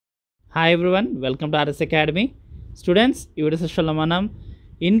Hi everyone, welcome to RS academy. Students, ఈ video సెషన్లో మనం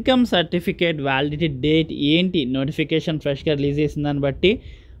ఇన్కమ్ సర్టిఫికేట్ వ్యాలిడిటీ డేట్ ఏంటి నోటిఫికేషన్ ఫ్రెష్గా రిలీజ్ చేసిన దాన్ని బట్టి,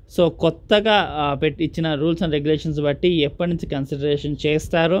 సో కొత్తగా ఇచ్చిన రూల్స్ అండ్ రెగ్యులేషన్స్ బట్టి ఎప్పటి నుంచి కన్సిడరేషన్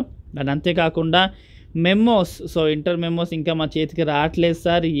చేస్తారు, అండ్ అంతేకాకుండా మెమోస్, సో ఇంటర్ మెమోస్ ఇంకా మా చేతికి రావట్లేదు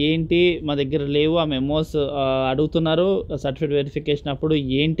సార్, ఏంటి మా దగ్గర లేవు, ఆ మెమోస్ అడుగుతున్నారు సర్టిఫికేట్ వెరిఫికేషన్ అప్పుడు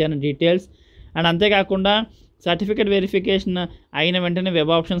ఏంటి అనే డీటెయిల్స్, అండ్ అంతేకాకుండా సర్టిఫికేట్ వెరిఫికేషన్ అయిన వెంటనే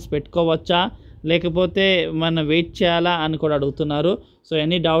వెబ్ ఆప్షన్స్ పెట్టుకోవచ్చా లేకపోతే మనం వెయిట్ చేయాలా అని కూడా అడుగుతున్నారు. సో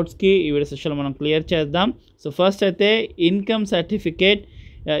ఎనీ డౌట్స్కి ఈ వీడియో సెషన్లో మనం క్లియర్ చేద్దాం. సో ఫస్ట్ అయితే ఇన్కమ్ సర్టిఫికేట్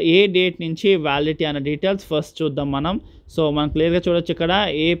ఏ డేట్ నుంచి వ్యాలిడిటీ అనే డీటెయిల్స్ ఫస్ట్ చూద్దాం మనం. సో మనం క్లియర్గా చూడొచ్చు ఇక్కడ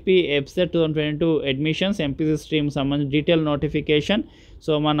ఏపీ ఎబ్సెట్ 2022 అడ్మిషన్స్ ఎంపీసీ స్ట్రీమ్ సంబంధించిన డీటెయిల్ నోటిఫికేషన్.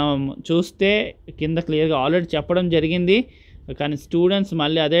 సో మనం చూస్తే కింద క్లియర్గా ఆల్రెడీ చెప్పడం జరిగింది, కానీ స్టూడెంట్స్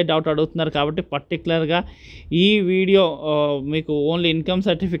మళ్ళీ అదే డౌట్ అడుగుతున్నారు కాబట్టి పర్టికులర్గా ఈ వీడియో మీకు only income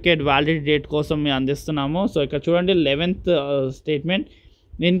certificate validity date కోసం మేము అందిస్తున్నాము. సో ఇక్కడ చూడండి 11th statement,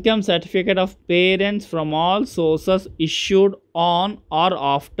 income certificate of parents from all sources issued on are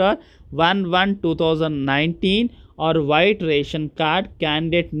after 1/1/2019 or white ration card,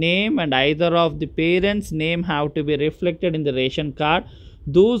 candidate name and either of the parents' name have to be reflected in the ration card.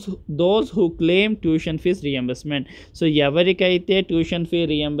 those who claim tuition fees reimbursement. So ఎవరికైతే tuition fee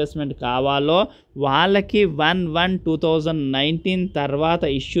reimbursement కావాలో వాళ్ళకి 1/1/2019 తర్వాత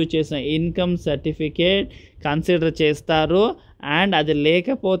issue చేసిన income certificate consider చేస్తారు. And అది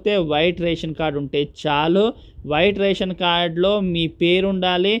లేకపోతే white ration card ఉంటే చాలు. వైట్ రేషన్ కార్డ్లో మీ పేరు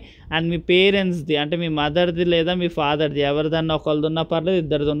ఉండాలి అండ్ మీ పేరెంట్స్ది, అంటే మీ మదర్ది లేదా మీ ఫాదర్ది, ఎవరిదన్నా ఒకరిది ఉన్నా పర్లేదు,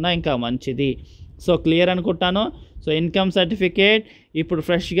 ఇద్దరిది ఉన్నా ఇంకా మంచిది. సో క్లియర్ అనుకుంటాను. సో ఇన్కమ్ సర్టిఫికేట్ ఇప్పుడు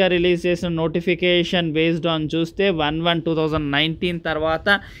ఫ్రెష్గా రిలీజ్ చేసిన నోటిఫికేషన్ బేస్డ్ ఆన్ చూస్తే 1/1/2019 తర్వాత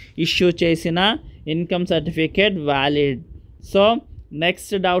ఇష్యూ చేసిన income certificate valid. So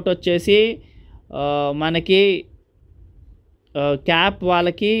next doubt వచ్చేసి మనకి క్యాప్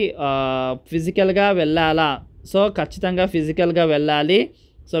వాళ్ళకి ఫిజికల్గా వెళ్ళాలా? సో ఖచ్చితంగా ఫిజికల్గా వెళ్ళాలి.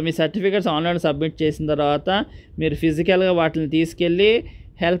 సో మీ సర్టిఫికేట్స్ ఆన్లైన్ సబ్మిట్ చేసిన తర్వాత మీరు ఫిజికల్గా వాటిని తీసుకెళ్ళి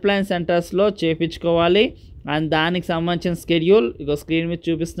హెల్ప్ లైన్ సెంటర్స్లో చేయించుకోవాలి. అండ్ దానికి సంబంధించిన స్కెడ్యూల్ ఇక స్క్రీన్ మీద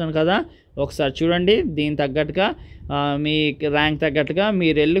చూపిస్తున్నాను కదా, ఒకసారి చూడండి. దీని తగ్గట్టుగా మీ ర్యాంక్ తగ్గట్టుగా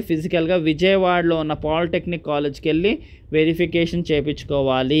మీరు వెళ్ళి ఫిజికల్గా విజయవాడలో ఉన్న పాలిటెక్నిక్ కాలేజ్కి వెళ్ళి వెరిఫికేషన్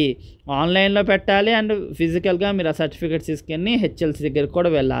చేయించుకోవాలి. ఆన్లైన్లో పెట్టాలి అండ్ ఫిజికల్గా మీరు ఆ సర్టిఫికేట్స్ తీసుకెళ్ళి హెచ్ఎల్సీ దగ్గరికి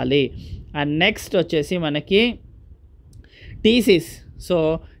కూడా వెళ్ళాలి. అండ్ నెక్స్ట్ వచ్చేసి మనకి టీసీస్. సో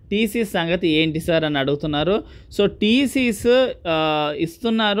టీసీస్ సంగతి ఏంటి సార్ అని అడుగుతున్నారు. సో టీసీస్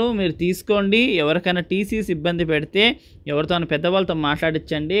ఇస్తున్నారు, మీరు తీసుకోండి. ఎవరికైనా టీసీస్ ఇబ్బంది పెడితే ఎవరితో పెద్దవాళ్ళతో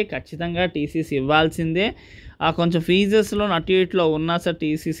మాట్లాడించండి, ఖచ్చితంగా టీసీస్ ఇవ్వాల్సిందే. కొంచెం ఫీజెస్లో అటు ఇట్లో ఉన్నా సార్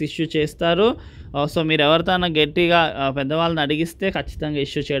టీసీస్ ఇష్యూ చేస్తారు. సో మీరు ఎవరితోనైనా గట్టిగా పెద్దవాళ్ళని అడిగిస్తే ఖచ్చితంగా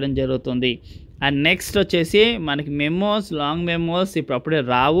ఇష్యూ చేయడం జరుగుతుంది. అండ్ నెక్స్ట్ వచ్చేసి మనకి మెమోస్, లాంగ్ మెమోస్ ఇప్పుడు అప్పుడే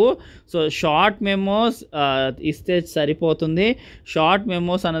రావు. సో షార్ట్ మెమోస్ ఇస్తే సరిపోతుంది. షార్ట్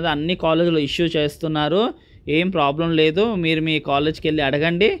మెమోస్ అనేది అన్ని కాలేజీలో ఇష్యూ చేస్తున్నారు, ఏం ప్రాబ్లం లేదు. మీరు మీ కాలేజ్కి వెళ్ళి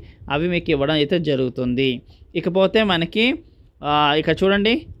అడగండి, అవి మీకు ఇవ్వడం అయితే జరుగుతుంది. ఇకపోతే మనకి ఇక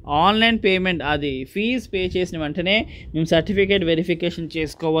చూడండి ఆన్లైన్ పేమెంట్, అది ఫీజు పే చేసిన వెంటనే మేము సర్టిఫికేట్ వెరిఫికేషన్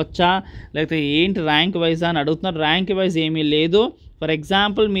చేసుకోవచ్చా లేకపోతే ఏంటి ర్యాంక్ వైజ్ అని అడుగుతున్నారు. ర్యాంక్ వైజ్ ఏమీ లేదు. ఫర్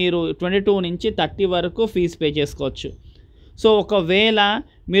ఎగ్జాంపుల్ మీరు 22 నుంచి 30 వరకు ఫీజు పే చేసుకోవచ్చు. సో ఒకవేళ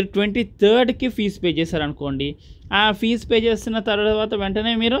మీరు 23rdకి ఫీజు పే చేశారనుకోండి, ఆ ఫీజు పే చేసిన తర్వాత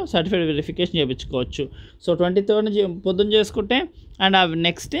వెంటనే మీరు సర్టిఫికేట్ వెరిఫికేషన్ చేయించుకోవచ్చు. సో 23rd పొద్దున్న చేసుకుంటే అండ్ ఆ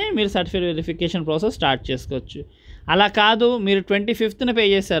నెక్స్ట్ డే మీరు సర్టిఫికేట్ వెరిఫికేషన్ ప్రాసెస్ స్టార్ట్ చేసుకోవచ్చు. అలా కాదు, మీరు 25th పే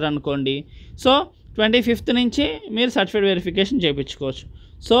చేశారనుకోండి, సో 25th నుంచి మీరు సర్టిఫికేట్ వెరిఫికేషన్ చేయించుకోవచ్చు.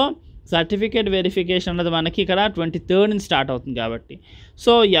 సో సర్టిఫికేట్ వెరిఫికేషన్ అనేది మనకి ఇక్కడ 23rd నుంచి స్టార్ట్ అవుతుంది కాబట్టి,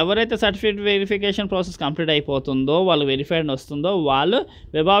 సో ఎవరైతే సర్టిఫికేట్ వెరిఫికేషన్ ప్రాసెస్ కంప్లీట్ అయిపోతుందో, వాళ్ళు వెరిఫైడ్ వస్తుందో వాళ్ళు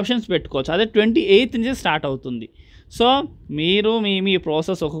వెబ్ ఆప్షన్స్ పెట్టుకోవచ్చు. అదే 28th నుంచి స్టార్ట్ అవుతుంది. సో మీరు మీ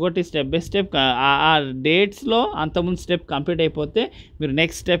ప్రాసెస్ ఒక్కొక్కటి స్టెప్ బై స్టెప్ ఆ డేట్స్లో అంతకుముందు స్టెప్ కంప్లీట్ అయిపోతే మీరు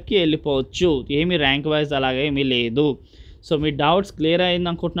నెక్స్ట్ స్టెప్కి వెళ్ళిపోవచ్చు. ఏమీ ర్యాంక్ వైజ్ అలాగే ఏమీ లేదు. సో మీ డౌట్స్ క్లియర్ అయింది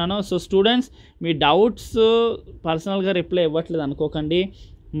అనుకుంటున్నాను. సో స్టూడెంట్స్, మీ డౌట్స్ పర్సనల్గా రిప్లై ఇవ్వట్లేదు అనుకోకండి.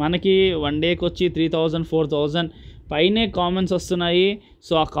 మనకి వన్ డేకి వచ్చి 3000 4000 పైనే కామెంట్స్ వస్తున్నాయి.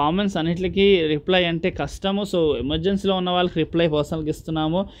 సో ఆ కామెంట్స్ అన్నిటికీ రిప్లై అంటే కష్టము. సో ఎమర్జెన్సీలో ఉన్న వాళ్ళకి రిప్లై పర్సనల్గా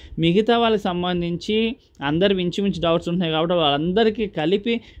ఇస్తున్నాము. మిగతా వాళ్ళకి సంబంధించి అందరు ఇంచుమించు డౌట్స్ ఉంటున్నాయి కాబట్టి వాళ్ళందరికీ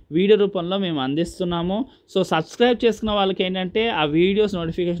కలిపి వీడియో రూపంలో మేము అందిస్తున్నాము. సో సబ్స్క్రైబ్ చేసుకున్న వాళ్ళకి ఏంటంటే ఆ వీడియోస్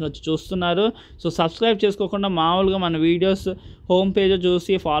నోటిఫికేషన్ వచ్చి చూస్తున్నారు. సో సబ్స్క్రైబ్ చేసుకోకుండా మామూలుగా మన వీడియోస్ హోమ్ పేజ్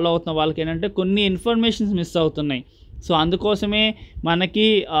చూసి ఫాలో అవుతున్న వాళ్ళకి ఏంటంటే కొన్ని ఇన్ఫర్మేషన్స్ మిస్ అవుతున్నాయి. సో అందుకోసమే మనకి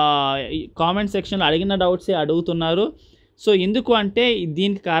కామెంట్ సెక్షన్లో అడిగిన డౌట్సే అడుగుతున్నారు. సో ఎందుకు అంటే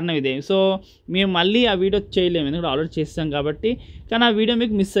దీనికి కారణం ఇదే. సో మేము మళ్ళీ ఆ వీడియో చేయలేము, ఎందుకంటే ఆల్రెడీ చేసాం కాబట్టి. కానీ ఆ వీడియో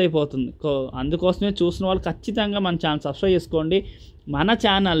మీకు మిస్ అయిపోతుంది. అందుకోసమే చూసిన వాళ్ళు ఖచ్చితంగా మన ఛానల్ సబ్స్క్రైబ్ చేసుకోండి. మన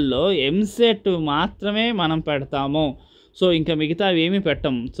ఛానల్లో ఎంసెట్ మాత్రమే మనం పెడతాము. సో ఇంకా మిగతా ఏమీ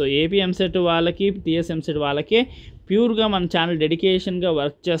పెట్టం. సో ఏపీ ఎంసెట్ వాళ్ళకి, టీఎస్ ఎంసెట్ వాళ్ళకి ప్యూర్గా మన ఛానల్ డెడికేషన్గా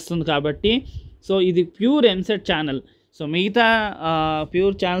వర్క్ చేస్తుంది కాబట్టి. సో ఇది ప్యూర్ ఎంసెట్ ఛానల్. సో మిగతా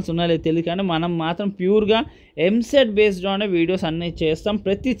ప్యూర్ ఛానల్స్ ఉన్నాయో తెలియదు, కానీ మనం మాత్రం ప్యూర్గా ఎంసెట్ బేస్డ్ ఆన్ వీడియోస్ అన్నీ చేస్తాం.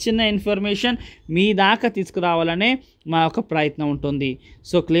 ప్రతి చిన్న ఇన్ఫర్మేషన్ మీ దాకా తీసుకురావాలనే మా యొక్క ప్రయత్నం ఉంటుంది.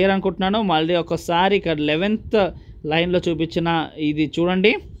 సో క్లియర్ అనుకుంటున్నాను. మళ్ళీ ఒకసారి ఇక్కడ 11th లైన్లో చూపించిన ఇది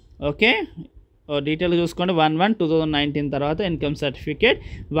చూడండి. ఓకే, డీటెయిల్గా చూసుకోండి. 1/1/2019 తర్వాత ఇన్కమ్ సర్టిఫికేట్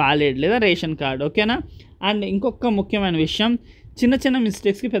వ్యాలిడ్ లేదా రేషన్ కార్డ్. ఓకేనా. అండ్ ఇంకొక ముఖ్యమైన విషయం, చిన్న చిన్న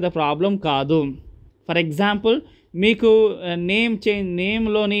మిస్టేక్స్కి పెద్ద ప్రాబ్లం కాదు. ఫర్ ఎగ్జాంపుల్, మీకు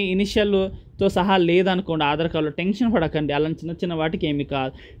నేమ్లోని ఇనిషియల్తో సహా లేదనుకోండి ఆధార్ కార్డులో, టెన్షన్ పడకండి. అలా చిన్న చిన్న వాటికి ఏమి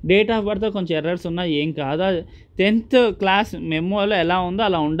కాదు. డేట్ ఆఫ్ బర్త్ కొంచెం ఎర్రర్స్ ఉన్నా ఏం కాదు. 10th క్లాస్ మెమోలో ఎలా ఉందో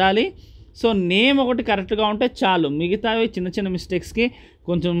అలా ఉండాలి. సో నేమ్ ఒకటి కరెక్ట్గా ఉంటే చాలు. మిగతావి చిన్న చిన్న మిస్టేక్స్కి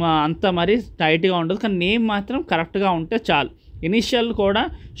కొంచెం అంత మరీ టైట్గా ఉండదు, కానీ నేమ్ మాత్రం కరెక్ట్గా ఉంటే చాలు. ఇనిషియల్ కూడా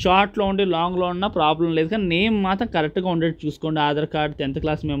షార్ట్లో ఉండి లాంగ్లో ఉన్న ప్రాబ్లం లేదు, కానీ నేమ్ మాత్రం కరెక్ట్గా ఉండేది చూసుకోండి. ఆధార్ కార్డ్ 10th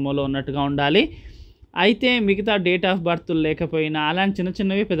క్లాస్ మెమోలో ఉన్నట్టుగా ఉండాలి. అయితే మిగతా డేట్ ఆఫ్ బర్త్ లేకపోయినా అలాంటి చిన్న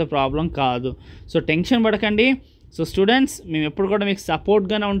చిన్నవి పెద్ద ప్రాబ్లం కాదు. సో టెన్షన్ పడకండి. సో స్టూడెంట్స్, మేము ఎప్పుడు కూడా మీకు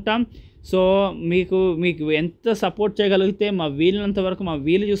సపోర్ట్గానే ఉంటాం. సో మీకు ఎంత సపోర్ట్ చేయగలిగితే మా వీలైనంత వరకు మా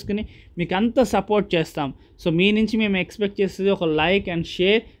వీలు చూసుకుని మీకు అంత సపోర్ట్ చేస్తాం. సో మీ నుంచి మేము ఎక్స్పెక్ట్ చేసేది ఒక like and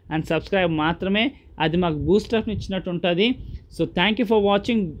share and subscribe మాత్రమే. అది మాకు బూస్టప్ని ఇచ్చినట్టు ఉంటుంది. So thank you for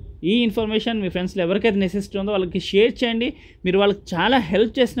watching. ఈ ఇన్ఫర్మేషన్ మీ ఫ్రెండ్స్లో ఎవరికైతే నెసెసిటీ ఉందో వాళ్ళకి షేర్ చేయండి. మీరు వాళ్ళకి చాలా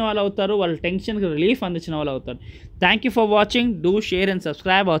హెల్ప్ చేసిన వాళ్ళు అవుతారు, వాళ్ళ టెన్షన్కి రిలీఫ్ అందించిన వాళ్ళు అవుతారు. Thank you for watching. Do share and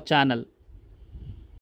subscribe our channel.